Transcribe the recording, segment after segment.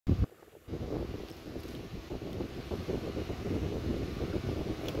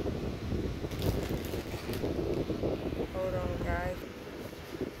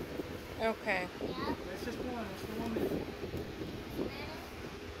Okay. Yeah. That's just one. That's the one missing.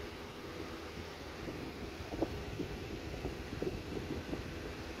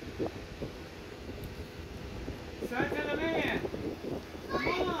 Son to the man. Come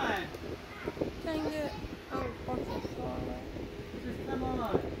on. Dang it. I was fucking sorry. Just come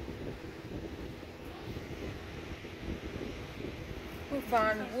on. We're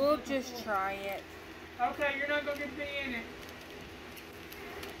fine. We'll just try it. Okay, you're not going to get to be in it.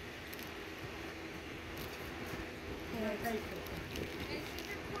 Yes.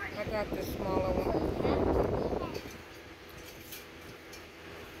 I got the smaller one.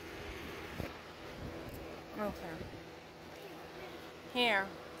 Okay. Here.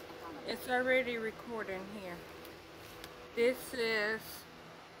 It's already recording here. This is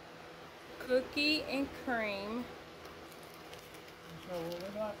cookie and cream. So what we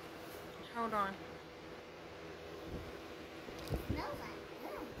got? Hold on.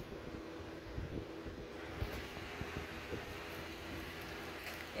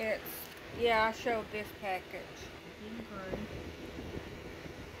 It's, yeah, I showed this package.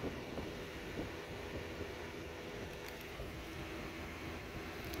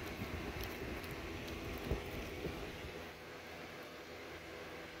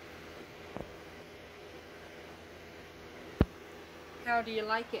 How do you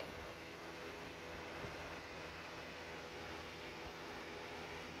like it?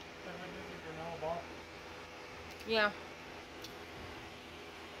 Yeah.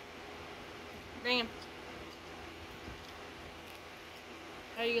 Damn.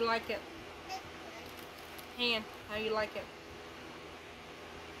 How you like it? Han, how you like it?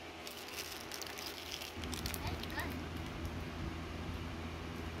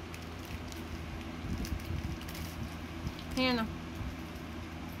 Hannah.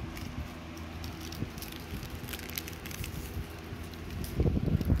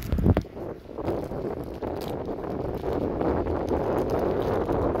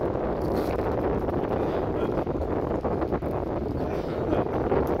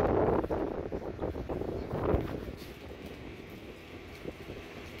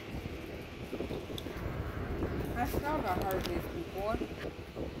 I thought I heard this before.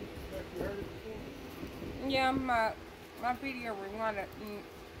 Yeah, my video reminded me.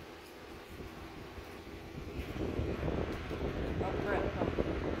 Oh, crap.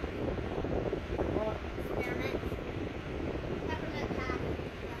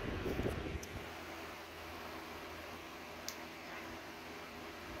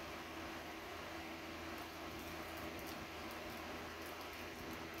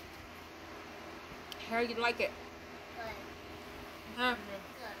 How you like it? Good. Huh?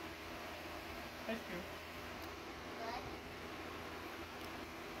 Good. That's good.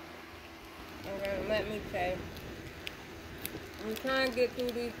 Okay, let me say. I'm trying to get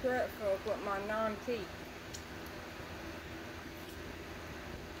through these pretzels with my non-teeth.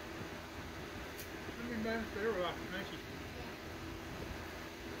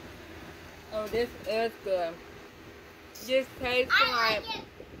 Oh, this is good. This tastes like. I like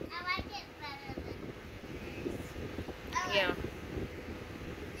it better than this. Yeah.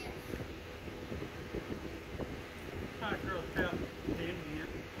 Kind of girl tap in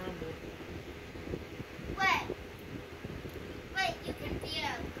crumble. Wait, you can be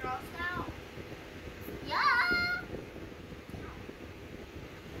a Girl Scout? Yeah.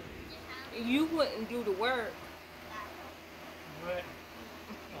 You wouldn't do the work. But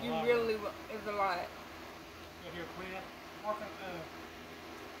You really, it's a lot. you hear Quinn walking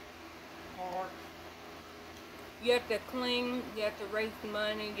hard. You have to clean, you have to raise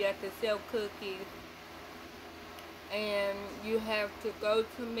money, you have to sell cookies, and you have to go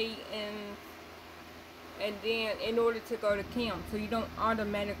to meetings, and then in order to go to camp, so you don't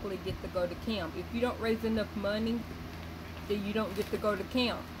automatically get to go to camp. If you don't raise enough money, then you don't get to go to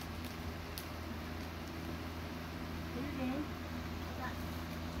camp. What are you doing?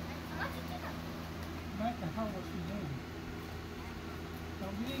 Back to her what she's doing.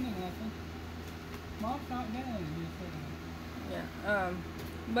 Don't get into nothing. Mom's not done yet. Yeah.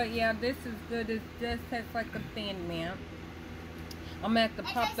 But yeah, this is good. It just tastes like a Thin Mint. I'm gonna have to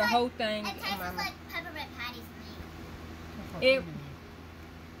pop the whole thing. It tastes like peppermint patties to me.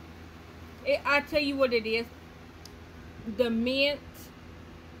 I tell you what it is. The mint,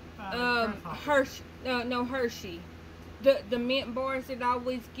 Hershey, no Hershey. The mint bars that I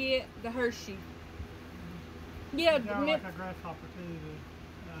always get, the Hershey. Yeah, the mint. like a grasshopper too.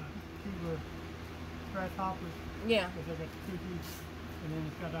 The Cuba grasshoppers. Yeah. Because they got the cookies, and then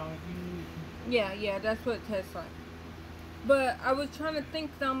it's got all the Yeah, that's what it tastes like. But I was trying to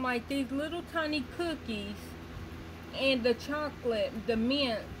think, I'm like, these little tiny cookies and the chocolate, the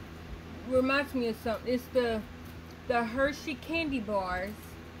mint, reminds me of something. It's the Hershey candy bars.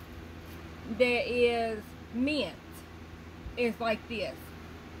 There is mint. It's like this.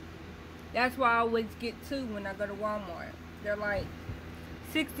 That's why I always get 2 when I go to Walmart. They're like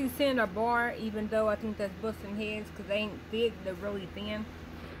 60 cents a bar, even though I think that's busting heads because they ain't thick, they're really thin.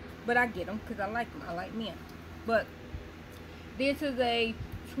 But I get them because I like them. I like mint. But this is a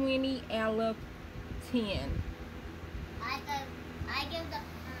 20 out of 10. I give the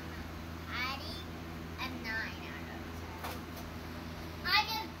Addy a 9 out of 10. I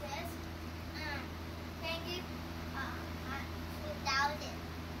give this candy 2,000.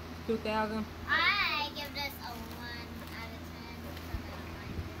 2,000. I give this a 1 out of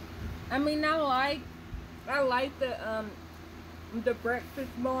 10. I mean, I like the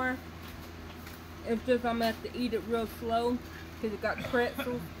breakfast bar. It's just I'm gonna have to eat it real slow because it got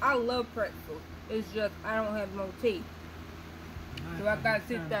pretzels. I love pretzels. It's just I don't have no teeth, so I gotta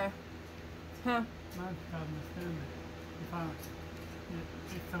sit there. Huh? Mine's causing a stomach. If I,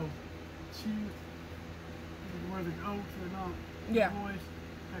 it's so chew, where the oats are not Yeah. moist,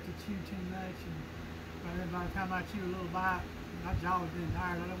 I could chew too much, and by the time I chew a little bite, my jaw's been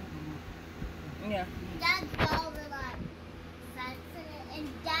tired. I don't want no more. Yeah. Dad's balls are like sensitive, and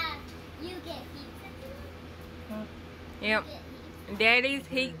Dad, you get heat sensitive. Huh? Yep. You get heat. Daddy's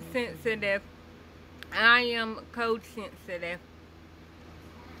heat sensitive. I am cold sensitive.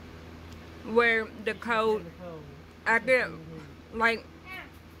 Where the cold, I get like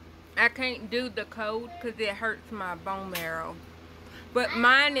I can't do the cold because it hurts my bone marrow. But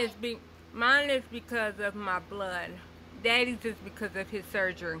mine is because of my blood. Daddy's just because of his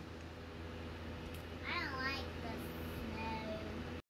surgery.